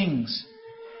carry kings,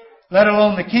 let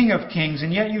alone the King of Kings,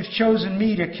 and yet you've chosen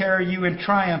me to carry you in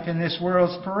triumph in this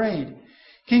world's parade.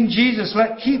 King Jesus,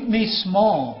 keep me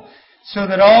small, so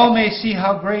that all may see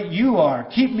how great you are.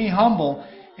 Keep me humble,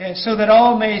 so that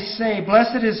all may say,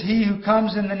 blessed is he who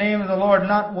comes in the name of the Lord,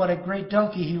 not what a great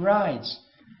donkey he rides.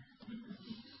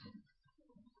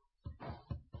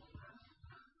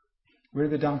 We're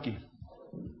the donkey.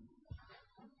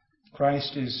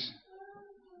 Christ is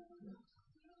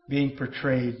being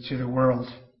portrayed to the world.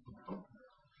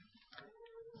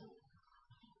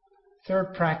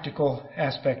 Third practical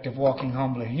aspect of walking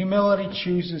humbly. Humility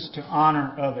chooses to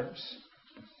honor others.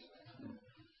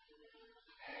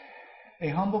 A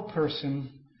humble person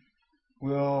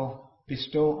will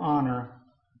bestow honor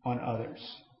on others.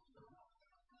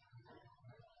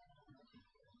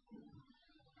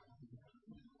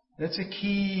 That's a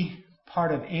key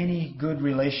part of any good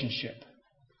relationship.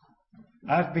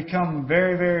 I've become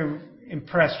very, very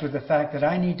impressed with the fact that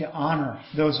I need to honor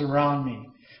those around me.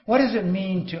 What does it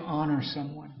mean to honor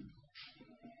someone?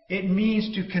 It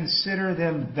means to consider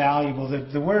them valuable.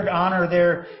 The word honor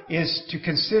there is to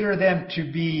consider them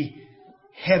to be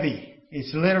heavy.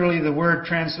 It's literally the word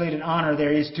translated honor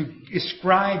there is to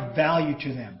ascribe value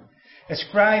to them.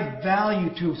 Ascribe value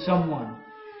to someone.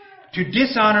 To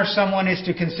dishonor someone is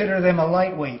to consider them a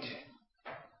lightweight.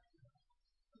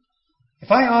 If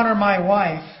I honor my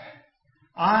wife,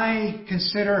 I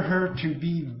consider her to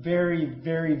be very,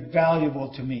 very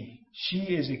valuable to me. She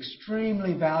is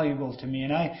extremely valuable to me,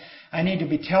 and I need to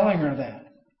be telling her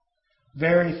that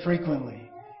very frequently.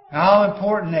 How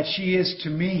important that she is to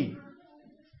me.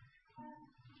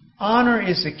 Honor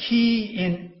is the key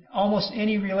in almost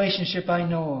any relationship I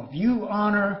know of. You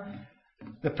honor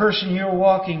the person you're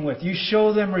walking with. You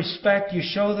show them respect. You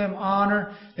show them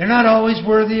honor. They're not always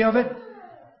worthy of it.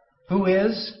 Who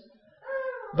is?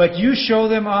 But you show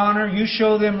them honor. You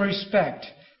show them respect.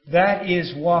 That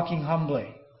is walking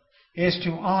humbly. Is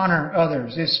to honor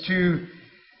others. Is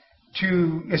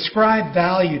to ascribe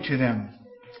value to them.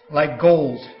 Like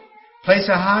gold. Place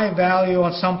a high value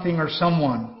on something or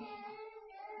someone.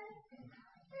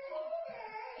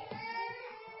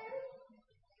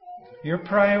 Your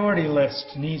priority list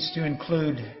needs to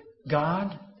include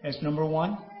God as number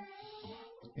one.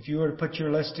 If you were to put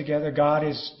your list together, God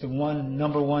is the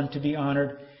number one to be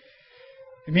honored.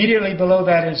 Immediately below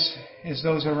that is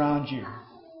those around you.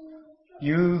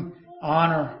 You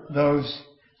honor those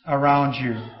around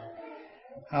you.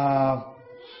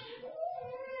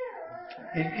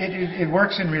 It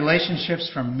works in relationships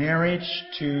from marriage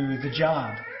to the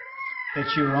job that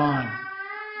you're on.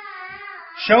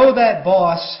 Show that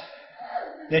boss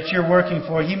that you're working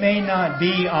for. He may not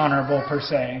be honorable per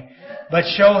se, but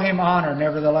show him honor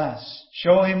nevertheless.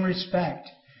 Show him respect.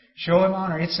 Show him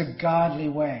honor. It's a godly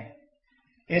way.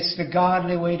 It's the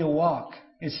godly way to walk.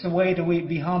 It's the way to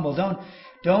be humble.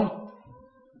 Don't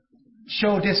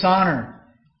show dishonor.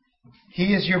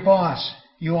 He is your boss.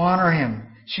 You honor him.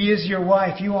 She is your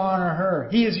wife. You honor her.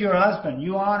 He is your husband.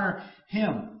 You honor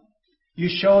him. You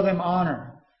show them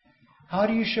honor. How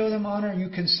do you show them honor? You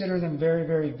consider them very,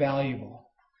 very valuable.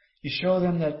 You show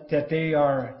them that they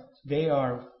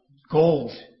are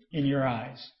gold in your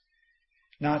eyes,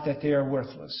 not that they are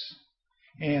worthless.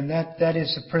 And that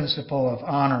is the principle of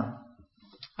honor.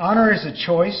 Honor is a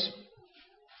choice.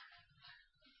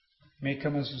 It may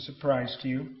come as a surprise to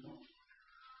you.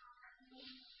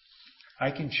 I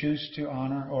can choose to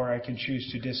honor or I can choose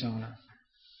to dishonor.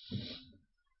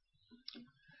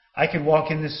 I could walk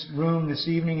in this room this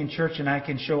evening in church and I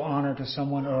can show honor to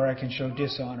someone or I can show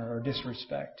dishonor or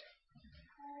disrespect.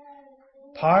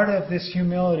 Part of this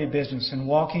humility business and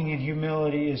walking in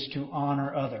humility is to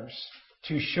honor others,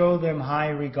 to show them high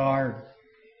regard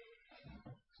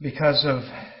because of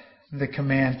the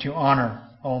command to honor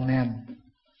all men.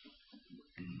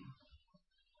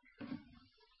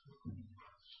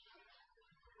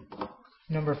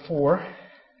 Number 4,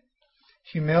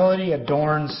 humility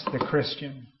adorns the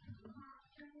Christian.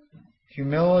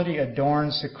 Humility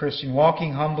adorns the Christian.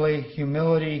 Walking humbly,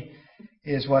 humility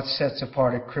is what sets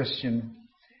apart a Christian.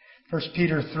 1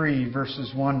 Peter 3,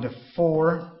 verses 1 to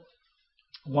 4.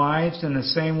 Wives, in the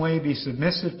same way, be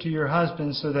submissive to your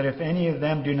husbands, so that if any of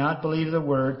them do not believe the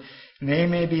word, they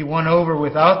may be won over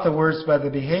without the words by the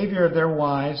behavior of their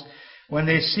wives, when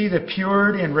they see the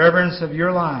purity and reverence of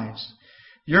your lives.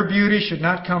 Your beauty should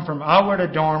not come from outward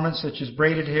adornments, such as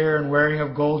braided hair and wearing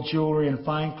of gold jewelry and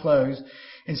fine clothes.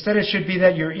 Instead, it should be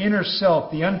that your inner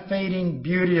self, the unfading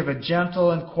beauty of a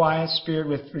gentle and quiet spirit,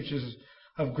 which is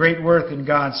of great worth in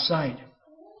God's sight.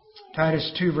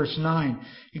 Titus 2, verse 9.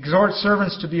 Exhort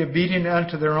servants to be obedient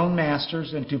unto their own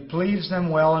masters, and to please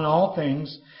them well in all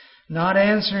things, not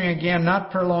answering again,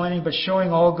 not purloining, but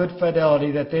showing all good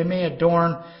fidelity, that they may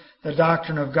adorn the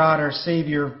doctrine of God our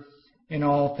Savior in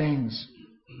all things.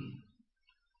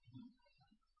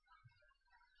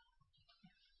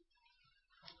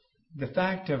 The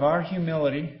fact of our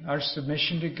humility, our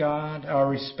submission to God, our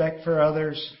respect for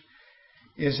others,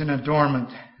 is an adornment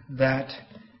that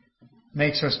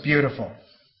makes us beautiful.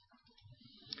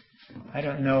 I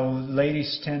don't know,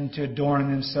 ladies tend to adorn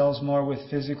themselves more with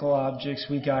physical objects.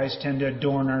 We guys tend to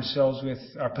adorn ourselves with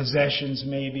our possessions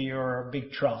maybe, or a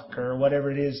big truck, or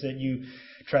whatever it is that you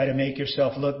try to make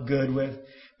yourself look good with.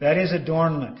 That is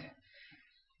adornment.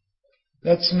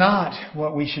 That's not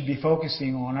what we should be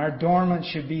focusing on. Our adornment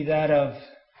should be that of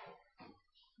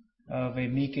a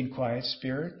meek and quiet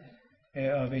spirit,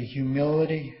 of a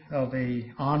humility, of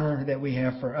a honor that we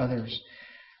have for others.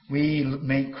 We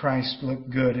make Christ look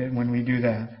good when we do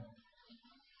that.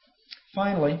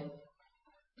 Finally,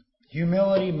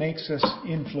 humility makes us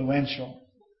influential.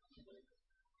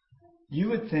 You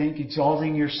would think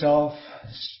exalting yourself,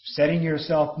 setting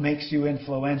yourself makes you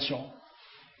influential.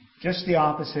 Just the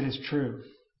opposite is true.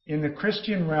 In the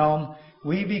Christian realm,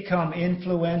 we become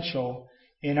influential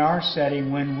in our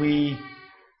setting when we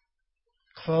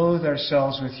clothe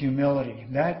ourselves with humility.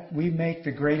 That we make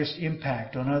the greatest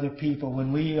impact on other people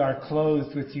when we are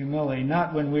clothed with humility,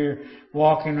 not when we're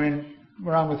walking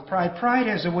around with pride. Pride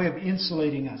has a way of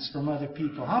insulating us from other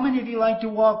people. How many of you like to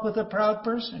walk with a proud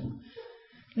person?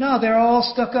 No, they're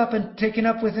all stuck up and taken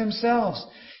up with themselves.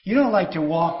 You don't like to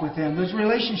walk with them. Those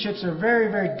relationships are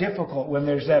very, very difficult when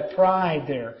there's that pride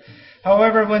there.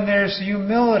 However, when there's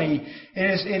humility,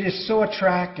 it is so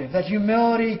attractive. That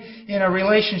humility in a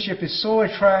relationship is so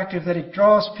attractive that it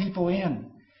draws people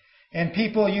in. And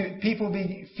people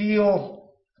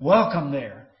feel welcome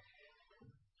there.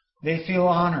 They feel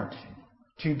honored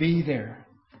to be there.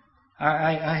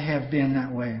 I have been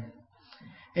that way.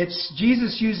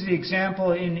 Jesus used the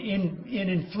example in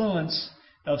influence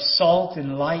of salt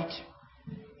and light.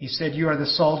 He said, "You are the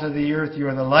salt of the earth, you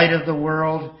are the light of the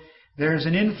world." There's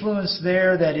an influence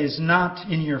there that is not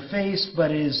in your face, but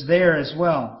is there as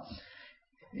well,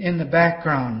 in the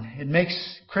background. It makes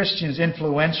Christians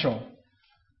influential.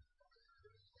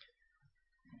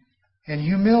 And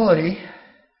humility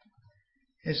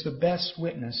is the best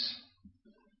witness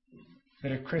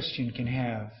that a Christian can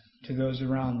have to those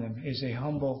around them, is a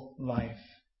humble life.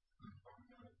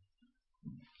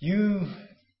 You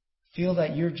feel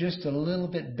that you're just a little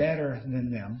bit better than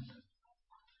them,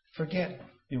 forget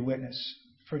your witness.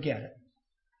 Forget it.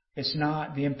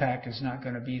 The impact is not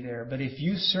going to be there. But if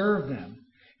you serve them,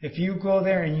 if you go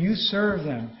there and you serve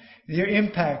them, the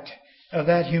impact of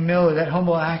that humility, that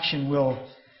humble action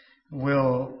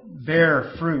will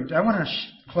bear fruit. I want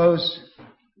to close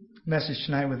the message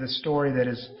tonight with a story that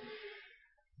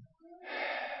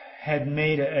had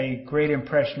made a great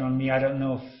impression on me. I don't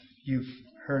know if you've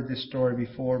heard this story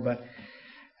before, but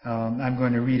I'm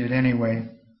going to read it anyway.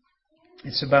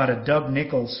 It's about a Doug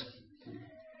Nichols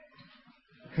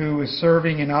who was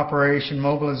serving in Operation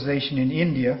Mobilization in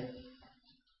India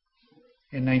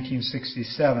in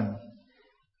 1967.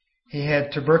 He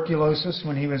had tuberculosis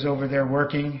when he was over there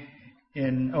working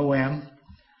in OM,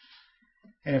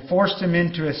 and it forced him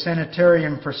into a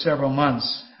sanitarium for several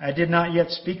months. I did not yet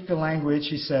speak the language,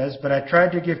 he says, but I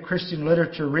tried to give Christian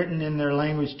literature written in their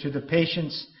language to the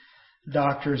patients,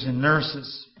 doctors, and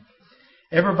nurses.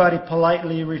 Everybody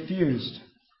politely refused.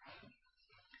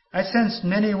 I sensed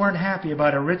many weren't happy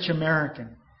about a rich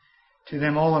American. To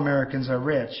them, all Americans are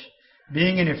rich.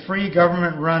 Being in a free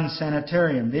government-run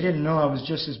sanitarium, they didn't know I was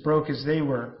just as broke as they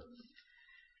were.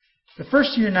 The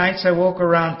first few nights I woke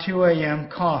around 2 a.m.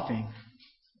 coughing.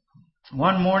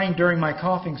 One morning during my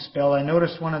coughing spell, I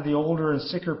noticed one of the older and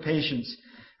sicker patients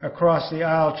across the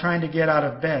aisle trying to get out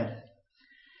of bed.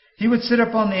 He would sit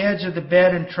up on the edge of the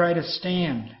bed and try to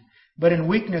stand, but in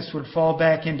weakness would fall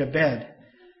back into bed.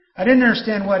 I didn't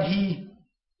understand what he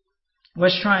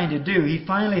was trying to do. He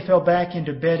finally fell back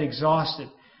into bed exhausted.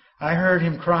 I heard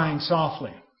him crying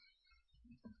softly.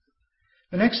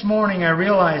 The next morning I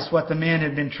realized what the man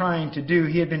had been trying to do.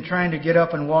 He had been trying to get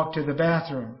up and walk to the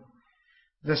bathroom.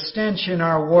 The stench in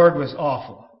our ward was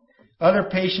awful. Other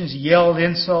patients yelled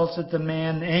insults at the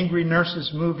man. Angry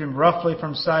nurses moved him roughly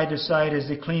from side to side as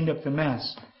they cleaned up the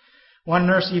mess. One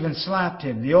nurse even slapped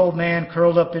him. The old man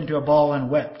curled up into a ball and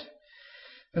wept.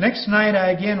 The next night I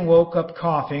again woke up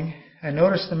coughing. I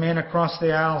noticed the man across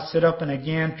the aisle sit up and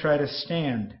again try to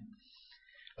stand.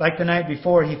 Like the night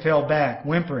before, he fell back,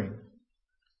 whimpering.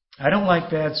 I don't like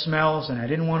bad smells, and I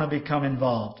didn't want to become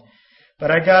involved.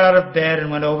 But I got out of bed and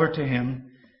went over to him.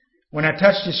 When I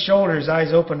touched his shoulder, his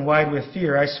eyes opened wide with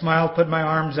fear. I smiled, put my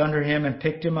arms under him, and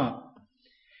picked him up.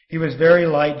 He was very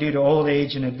light due to old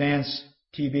age and advanced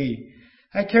TB.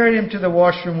 I carried him to the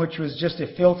washroom, which was just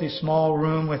a filthy small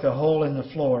room with a hole in the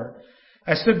floor.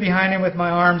 I stood behind him with my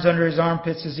arms under his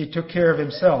armpits as he took care of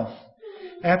himself.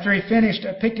 After he finished,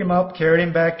 I picked him up, carried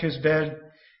him back to his bed.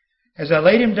 As I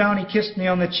laid him down, he kissed me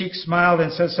on the cheek, smiled,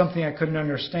 and said something I couldn't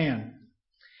understand.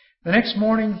 The next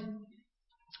morning,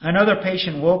 Another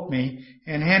patient woke me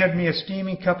and handed me a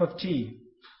steaming cup of tea.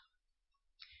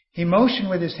 He motioned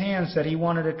with his hands that he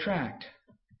wanted a tract.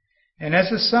 And as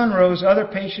the sun rose, other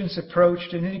patients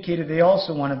approached and indicated they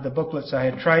also wanted the booklets I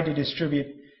had tried to distribute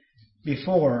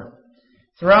before.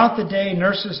 Throughout the day,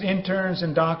 nurses, interns,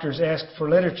 and doctors asked for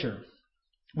literature.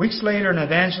 Weeks later, an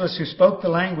evangelist who spoke the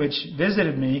language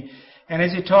visited me, and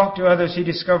as he talked to others, he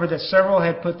discovered that several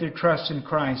had put their trust in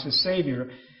Christ as Savior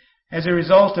as a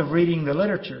result of reading the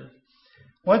literature.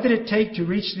 What did it take to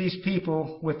reach these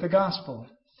people with the gospel?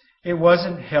 It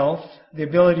wasn't health, the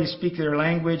ability to speak their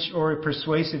language, or a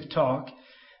persuasive talk.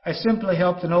 I simply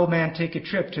helped an old man take a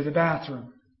trip to the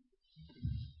bathroom.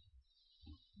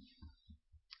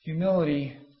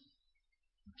 Humility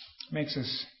makes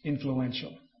us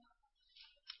influential.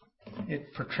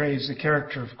 It portrays the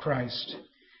character of Christ.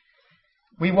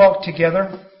 We walk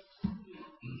together.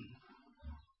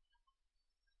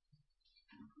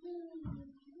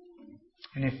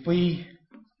 And if we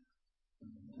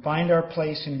find our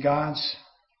place in God's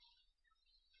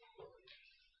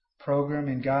program,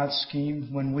 in God's scheme,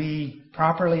 when we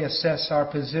properly assess our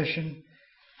position,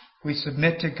 we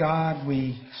submit to God,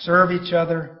 we serve each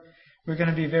other, we're going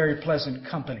to be very pleasant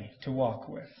company to walk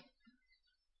with.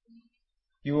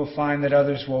 You will find that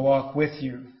others will walk with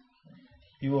you.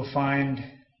 You will find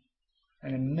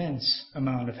an immense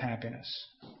amount of happiness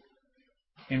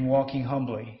in walking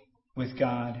humbly with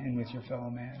God and with your fellow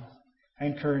man. I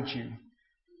encourage you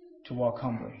to walk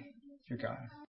humbly with your God.